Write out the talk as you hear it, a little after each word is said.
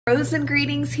Frozen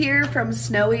greetings here from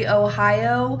snowy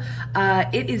Ohio.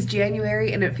 It is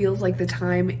January and it feels like the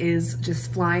time is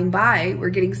just flying by. We're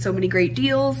getting so many great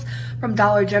deals from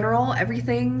Dollar General.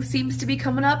 Everything seems to be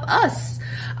coming up us.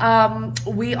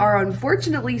 We are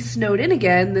unfortunately snowed in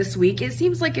again this week. It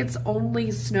seems like it's only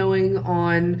snowing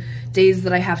on days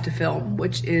that I have to film,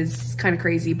 which is kind of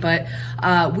crazy, but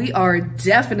we are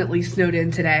definitely snowed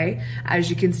in today, as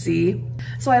you can see.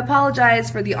 So I apologize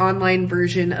for the online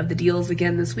version of the deals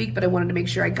again this week, but I wanted to make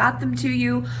sure I got them to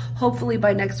you. Hopefully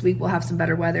by next week we'll have some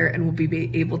better weather and we'll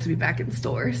be able to be back in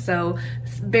store. So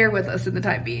bear with us in the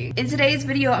time being. In today's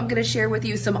video, I'm going to share with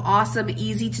you some awesome,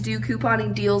 easy to do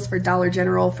couponing deals for Dollar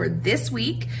General for this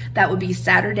week. That would be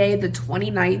Saturday, the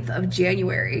 29th of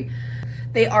January.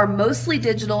 They are mostly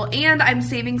digital, and I'm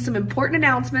saving some important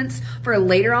announcements for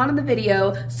later on in the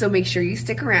video, so make sure you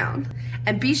stick around.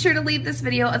 And be sure to leave this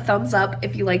video a thumbs up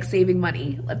if you like saving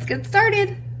money. Let's get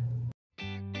started.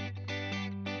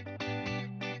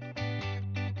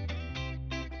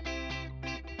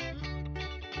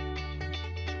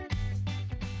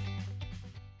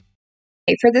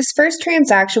 For this first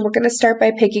transaction, we're going to start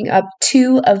by picking up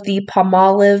 2 of the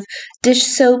Palmolive dish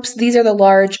soaps. These are the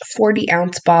large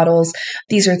 40-ounce bottles.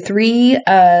 These are 3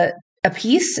 a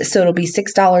piece, so it'll be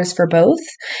 $6 for both.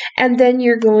 And then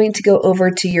you're going to go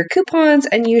over to your coupons,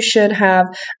 and you should have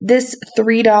this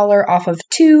 $3 off of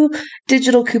 2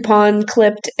 digital coupon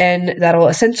clipped, and that'll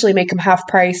essentially make them half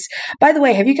price. By the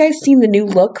way, have you guys seen the new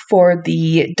look for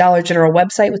the Dollar General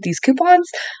website with these coupons?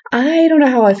 I don't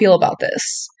know how I feel about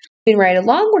this. Moving right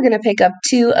along, we're going to pick up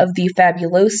 2 of the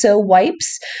Fabuloso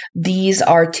wipes. These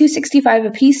are $2.65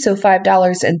 a piece, so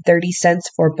 $5.30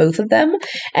 for both of them.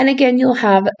 And again, you'll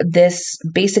have this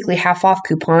basically half off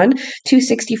coupon,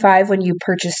 $2.65 when you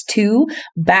purchase 2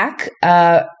 back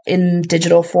in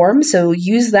digital form. So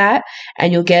use that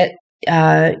and you'll get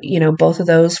both of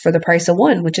those for the price of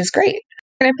 1, which is great.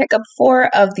 We're going to pick up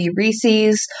 4 of the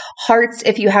Reese's Hearts.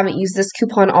 If you haven't used this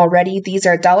coupon already, these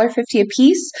are $1.50 a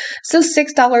piece, so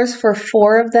 $6 for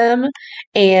 4 of them.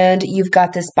 And you've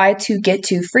got this buy 2 get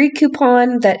 2 free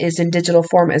coupon that is in digital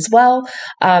form as well.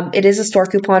 It is a store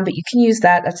coupon, but you can use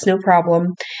that. That's no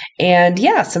problem. And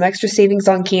yeah, some extra savings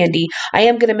on candy. I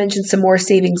am going to mention some more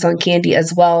savings on candy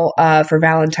as well for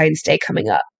Valentine's Day coming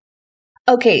up.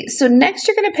 Okay, so next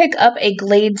you're going to pick up a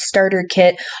Glade starter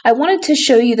kit. I wanted to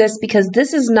show you this because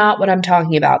this is not what I'm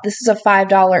talking about. This is a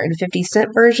 $5.50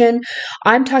 version.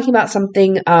 I'm talking about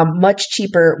something much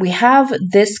cheaper. We have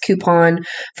this coupon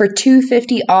for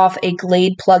 $2.50 off a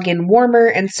Glade plug-in warmer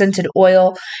and scented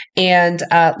oil. And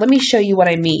let me show you what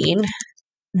I mean.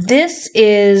 This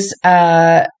is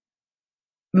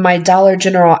my Dollar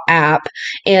General app,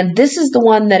 and this is the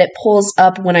one that it pulls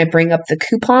up when I bring up the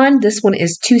coupon. This one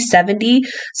is $2.70,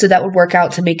 so that would work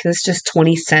out to make this just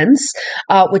 20 cents,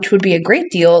 which would be a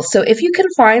great deal. So if you can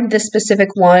find this specific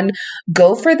one,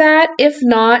 go for that. If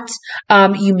not,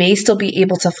 you may still be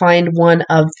able to find one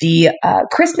of the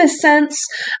Christmas scents.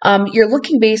 You're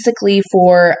looking basically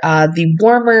for the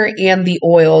warmer and the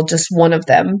oil, just one of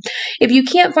them. If you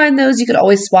can't find those, you could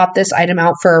always swap this item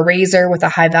out for a razor with a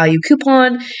high value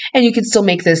coupon, and you can still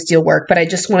make this deal work, but I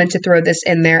just wanted to throw this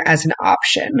in there as an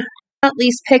option. At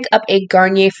least pick up a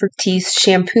Garnier Fructis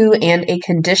shampoo and a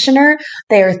conditioner.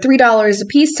 They are $3 a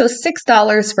piece, so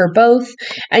 $6 for both.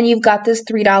 And you've got this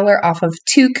 $3 off of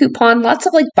 2 coupon. Lots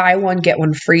of like buy one, get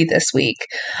one free this week.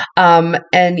 And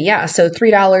yeah, so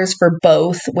 $3 for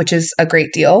both, which is a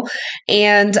great deal.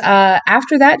 And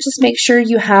after that, just make sure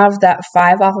you have that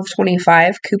 5 off of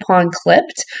 25 coupon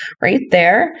clipped right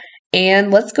there.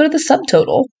 And let's go to the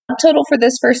subtotal. Total for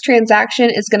this first transaction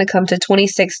is going to come to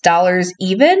 $26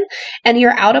 even, and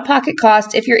your out-of-pocket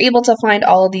cost, if you're able to find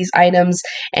all of these items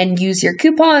and use your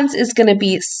coupons, is going to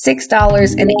be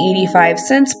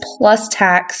 $6.85 plus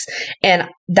tax, and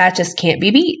that just can't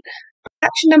be beat.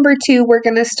 Action number 2, we're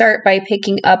going to start by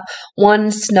picking up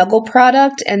 1 Snuggle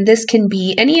product, and this can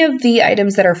be any of the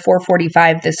items that are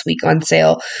 $4.45 this week on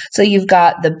sale. So you've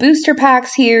got the booster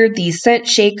packs here, the scent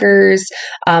shakers,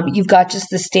 you've got just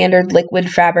the standard liquid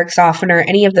fabric softener,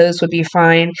 any of those would be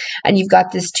fine, and you've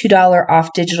got this $2 off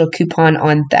digital coupon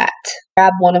on that.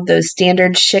 Grab one of those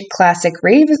standard Chic Classic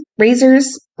razors,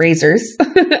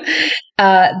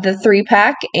 the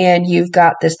 3-pack, and you've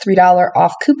got this $3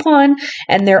 off coupon,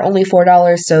 and they're only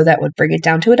 $4, so that would bring it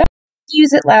down to $1.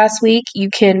 use it last week, you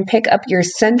can pick up your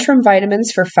Centrum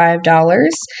vitamins for $5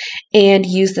 and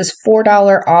use this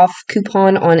 $4 off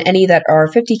coupon on any that are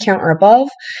 50 count or above.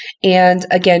 And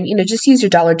again, just use your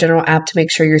Dollar General app to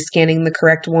make sure you're scanning the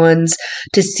correct ones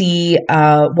to see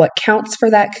what counts for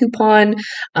that coupon.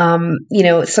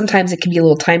 Sometimes it can be a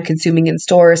little time consuming in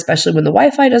store, especially when the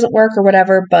Wi-Fi doesn't work or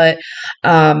whatever, but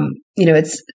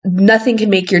it's nothing can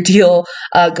make your deal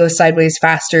go sideways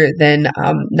faster than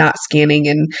not scanning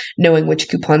and knowing which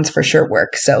coupons for sure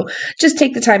work. So just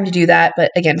take the time to do that. But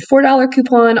again, $4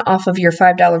 coupon off of your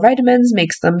 $5 vitamins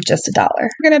makes them just $1.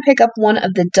 We're going to pick up one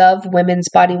of the Dove Women's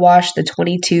Body Wash, the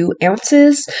 22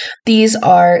 ounces. These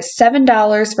are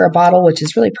 $7 for a bottle, which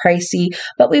is really pricey,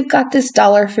 but we've got this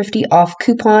 $1.50 off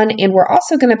coupon, and we're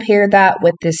also going to pair that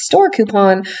with this store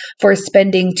coupon for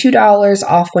spending $2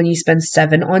 off when you spend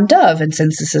 $7 on Dove. And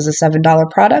since this is a $7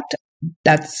 product,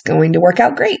 that's going to work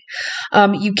out great.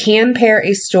 You can pair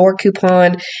a store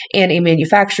coupon and a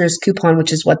manufacturer's coupon,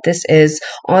 which is what this is,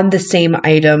 on the same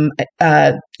item.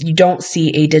 You don't see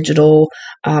a digital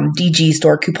DG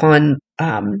store coupon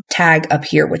tag up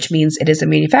here, which means it is a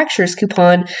manufacturer's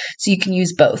coupon, so you can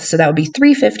use both. So that would be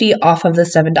 $3.50 off of the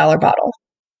 $7 bottle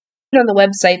on the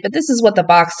website, but this is what the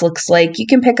box looks like. You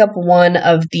can pick up one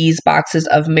of these boxes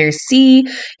of Merci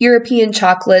European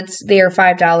chocolates. They are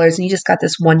 $5, and you just got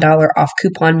this $1 off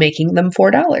coupon, making them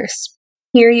 $4.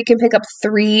 Here you can pick up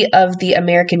 3 of the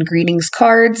American Greetings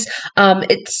cards.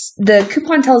 The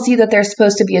coupon tells you that they're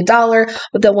supposed to be $1,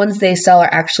 but the ones they sell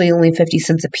are actually only 50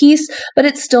 cents a piece, but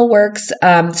it still works.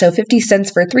 So 50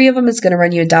 cents for 3 of them is going to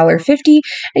run you $1.50,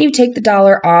 and you take the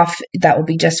 $1 off. That will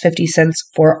be just 50 cents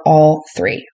for all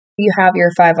 3. You have your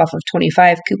 5 off of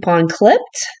 25 coupon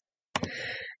clipped.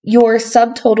 Your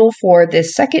subtotal for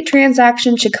this second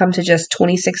transaction should come to just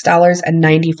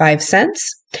 $26.95.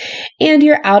 And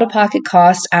your out-of-pocket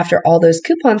cost after all those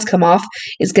coupons come off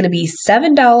is going to be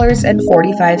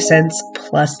 $7.45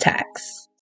 plus tax.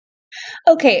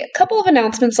 Okay, a couple of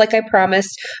announcements like I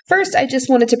promised. First, I just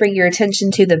wanted to bring your attention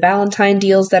to the Valentine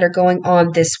deals that are going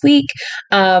on this week.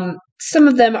 Some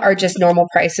of them are just normal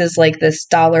prices, like this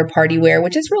dollar party wear,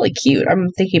 which is really cute. I'm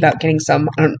thinking about getting some.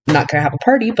 I'm not going to have a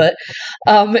party, but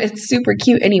it's super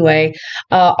cute anyway.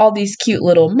 All these cute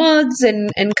little mugs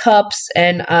and cups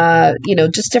and,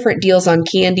 just different deals on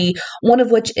candy. One of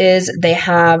which is they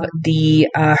have the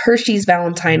Hershey's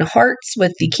Valentine Hearts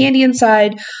with the candy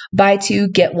inside. Buy 2,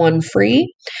 get 1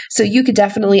 free. So you could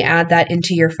definitely add that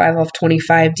into your 5 off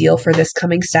 25 deal for this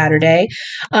coming Saturday.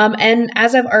 And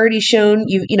as I've already shown,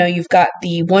 you've got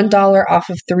the $1 off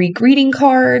of 3 greeting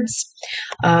cards.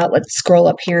 Let's scroll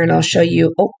up here and I'll show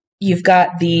you. Oh, you've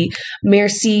got the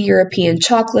Merci European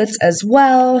chocolates as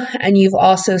well. And you've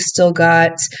also still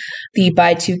got the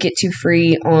buy 2, get 2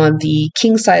 free on the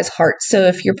king size hearts. So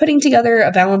if you're putting together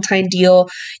a Valentine deal,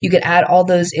 you could add all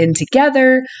those in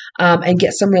together and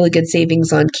get some really good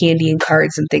savings on candy and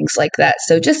cards and things like that.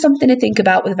 So just something to think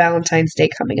about with Valentine's Day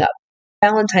coming up.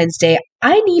 Valentine's Day,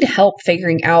 I need help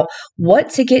figuring out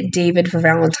what to get David for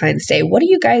Valentine's Day. What do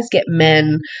you guys get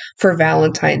men for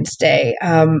Valentine's Day?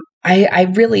 I'm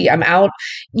out.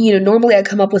 Normally I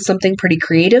come up with something pretty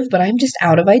creative, but I'm just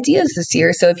out of ideas this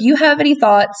year. So if you have any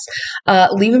thoughts,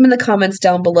 leave them in the comments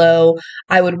down below.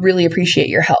 I would really appreciate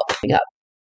your help.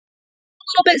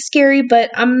 Little bit scary, but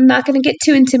I'm not going to get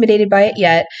too intimidated by it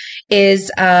yet,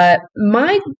 is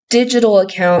my digital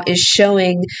account is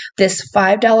showing this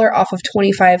 $5 off of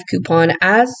 25 coupon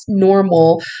as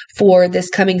normal for this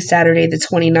coming Saturday, the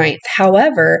 29th.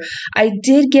 However, I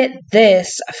did get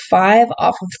this 5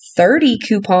 off of 30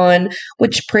 coupon,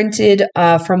 which printed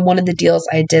from one of the deals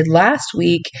I did last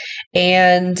week.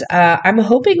 And I'm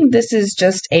hoping this is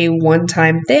just a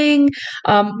one-time thing.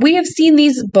 We have seen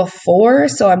these before,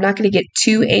 so I'm not going to get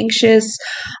too anxious.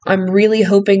 I'm really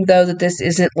hoping, though, that this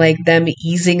isn't like them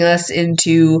easing us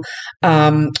into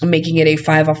making it a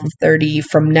 5 off of 30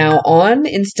 from now on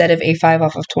instead of a 5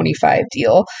 off of 25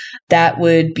 deal. That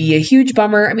would be a huge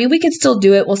bummer. I mean, we could still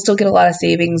do it. We'll still get a lot of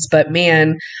savings, but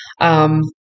man,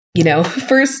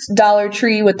 first Dollar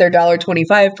Tree with their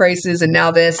 $1.25 prices, and now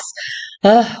this,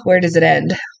 where does it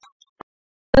end?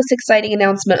 Most exciting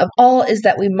announcement of all is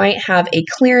that we might have a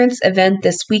clearance event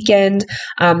this weekend.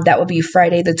 That will be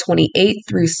Friday the 28th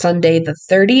through Sunday the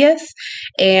 30th.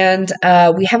 And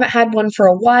we haven't had one for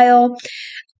a while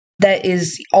that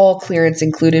is all clearance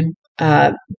included.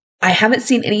 I haven't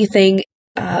seen anything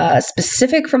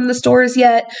specific from the stores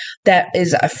yet that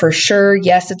is for sure,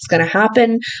 yes, it's going to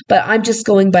happen, but I'm just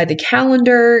going by the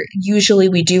calendar. Usually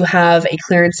we do have a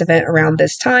clearance event around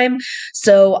this time,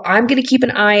 so I'm going to keep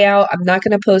an eye out. I'm not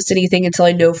going to post anything until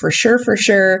I know for sure.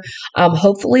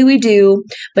 Hopefully we do,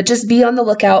 but just be on the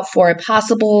lookout for a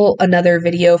possible another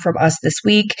video from us this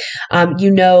week. I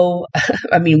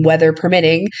mean, weather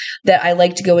permitting, that I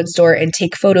like to go in store and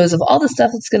take photos of all the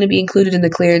stuff that's going to be included in the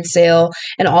clearance sale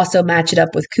and also match it up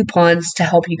with coupons to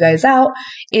help you guys out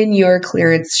in your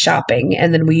clearance shopping.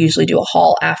 And then we usually do a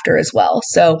haul after as well.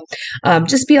 So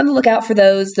just be on the lookout for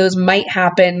those. Those might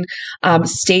happen.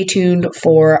 Stay tuned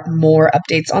for more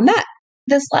updates on that.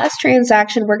 This last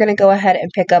transaction, we're going to go ahead and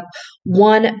pick up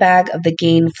one bag of the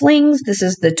Gain Flings. This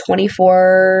is the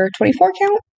 24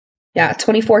 count? Yeah,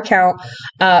 24 count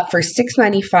for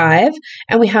 $6.95.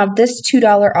 And we have this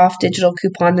 $2 off digital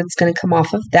coupon that's going to come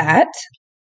off of that.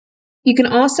 You can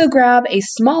also grab a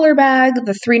smaller bag,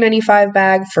 the $3.95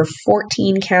 bag for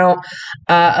 14 count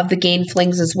of the Gain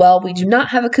Flings as well. We do not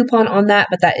have a coupon on that,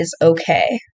 but that is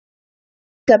okay.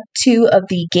 Up 2 of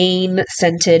the Gain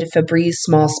scented Febreze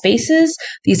small spaces.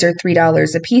 These are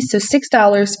 $3 a piece, so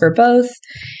 $6 for both.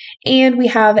 And we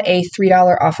have a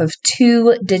 $3 off of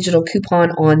 2 digital coupon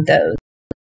on those.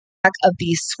 Pack of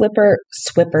the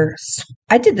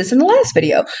I did this in the last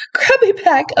video. Grab a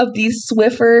pack of these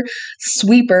Swiffer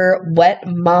Sweeper wet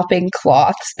mopping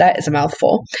cloths. That is a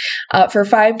mouthful. For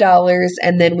 $5.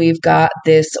 And then we've got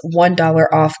this $1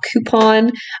 off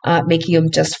coupon, making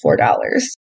them just $4.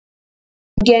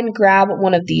 Again, grab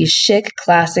one of these chic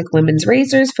classic women's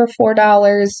razors for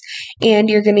 $4. And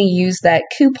you're going to use that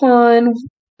coupon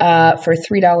for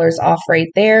 $3 off right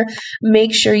there.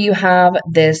 Make sure you have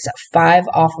this 5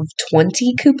 off of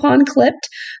 20 coupon clipped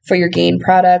for your Gain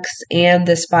products and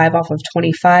this 5 off of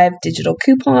 25 digital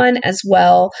coupon as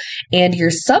well. And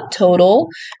your subtotal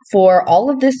for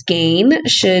all of this Gain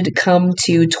should come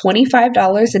to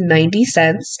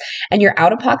 $25.90, and your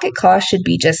out-of-pocket cost should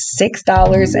be just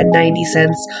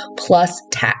 $6.90 plus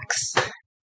tax.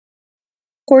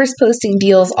 Course, posting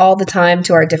deals all the time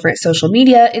to our different social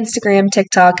media, Instagram,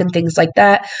 TikTok, and things like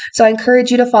that. So I encourage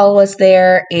you to follow us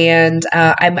there. And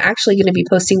I'm actually going to be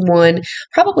posting one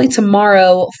probably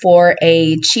tomorrow for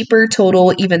a cheaper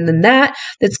total even than that.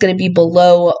 That's going to be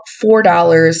below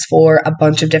 $4 for a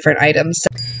bunch of different items.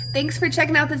 Thanks for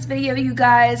checking out this video, you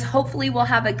guys. Hopefully we'll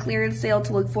have a clearance sale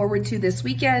to look forward to this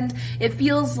weekend. It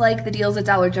feels like the deals at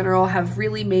Dollar General have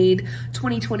really made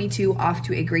 2022 off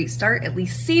to a great start, at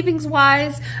least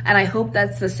savings-wise, and I hope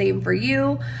that's the same for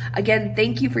you. Again,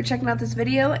 thank you for checking out this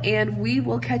video, and we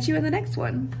will catch you in the next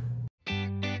one.